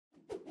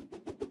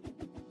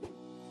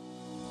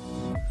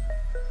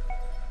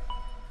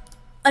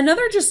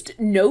Another just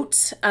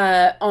note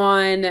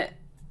on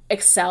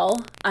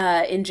Excel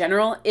in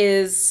general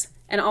is,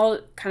 and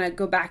I'll kind of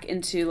go back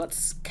into,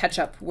 let's catch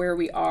up where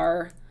we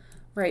are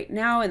right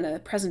now in the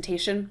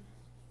presentation.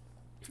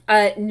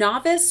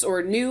 Novice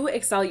or new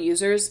Excel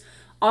users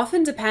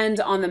often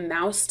depend on the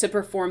mouse to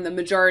perform the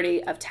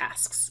majority of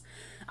tasks,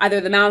 either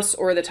the mouse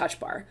or the touch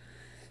bar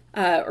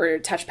or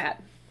touchpad.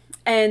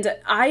 And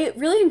I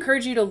really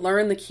encourage you to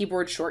learn the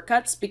keyboard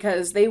shortcuts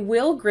because they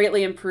will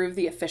greatly improve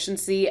the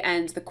efficiency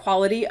and the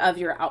quality of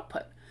your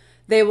output.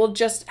 They will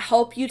just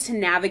help you to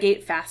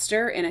navigate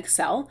faster in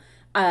Excel,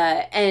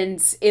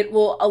 and it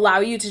will allow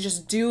you to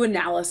just do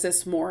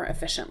analysis more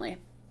efficiently.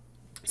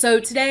 So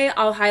today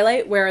I'll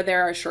highlight where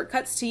there are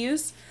shortcuts to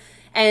use,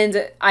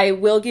 and I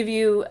will give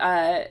you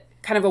kind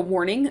of a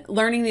warning.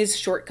 Learning these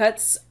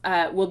shortcuts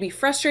will be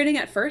frustrating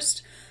at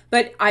first,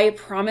 but I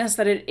promise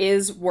that it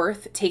is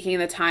worth taking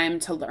the time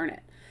to learn it.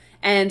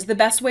 And the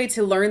best way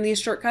to learn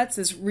these shortcuts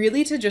is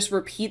really to just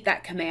repeat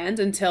that command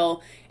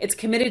until it's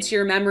committed to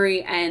your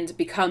memory and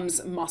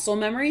becomes muscle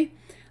memory.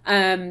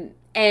 And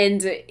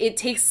it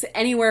takes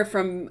anywhere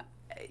from,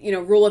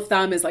 rule of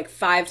thumb is like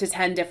 5 to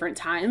 10 different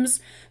times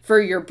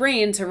for your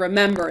brain to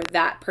remember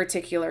that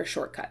particular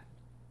shortcut.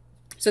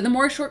 So the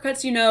more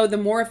shortcuts you know, the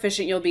more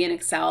efficient you'll be in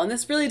Excel. And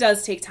this really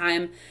does take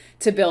time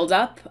to build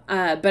up.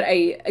 But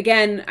I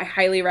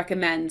highly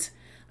recommend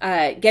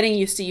getting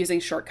used to using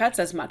shortcuts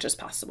as much as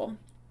possible.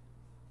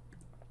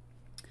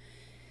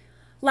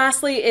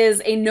 Lastly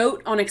is a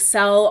note on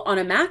Excel on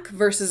a Mac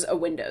versus a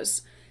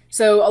Windows.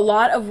 So a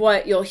lot of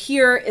what you'll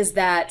hear is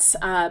that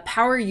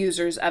power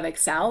users of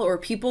Excel, or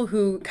people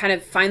who kind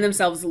of find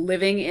themselves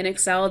living in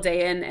Excel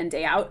day in and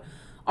day out,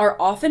 are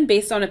often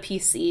based on a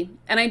PC.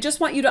 And I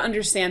just want you to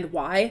understand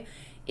why.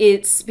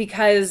 It's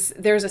because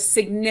there's a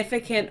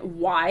significant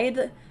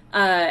wide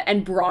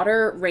and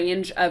broader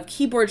range of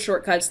keyboard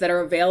shortcuts that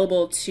are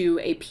available to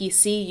a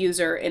PC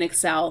user in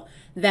Excel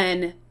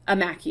than a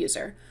Mac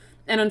user.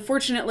 And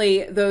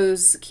unfortunately,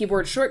 those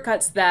keyboard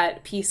shortcuts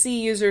that PC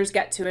users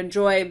get to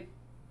enjoy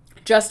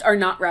just are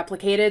not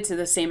replicated to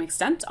the same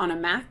extent on a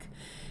Mac.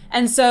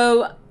 And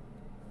so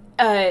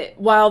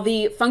while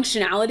the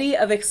functionality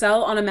of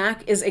Excel on a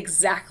Mac is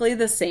exactly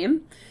the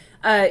same,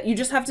 you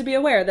just have to be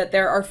aware that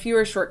there are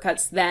fewer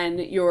shortcuts than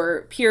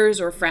your peers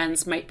or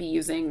friends might be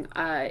using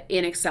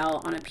in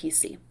Excel on a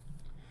PC.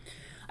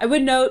 I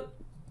would note,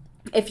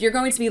 if you're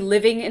going to be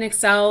living in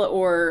Excel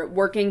or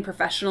working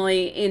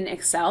professionally in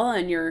Excel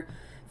and you're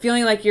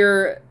feeling like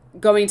you're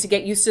going to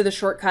get used to the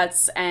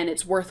shortcuts and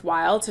it's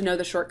worthwhile to know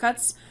the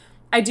shortcuts,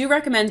 I do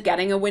recommend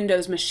getting a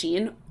Windows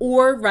machine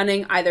or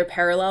running either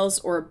Parallels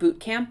or Boot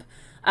Camp,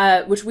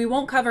 which we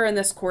won't cover in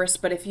this course,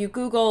 but if you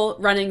Google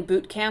running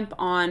Boot Camp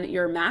on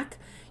your Mac,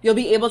 you'll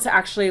be able to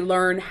actually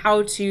learn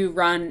how to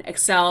run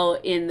Excel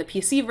in the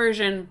PC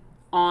version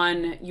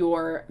on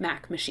your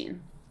Mac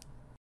machine.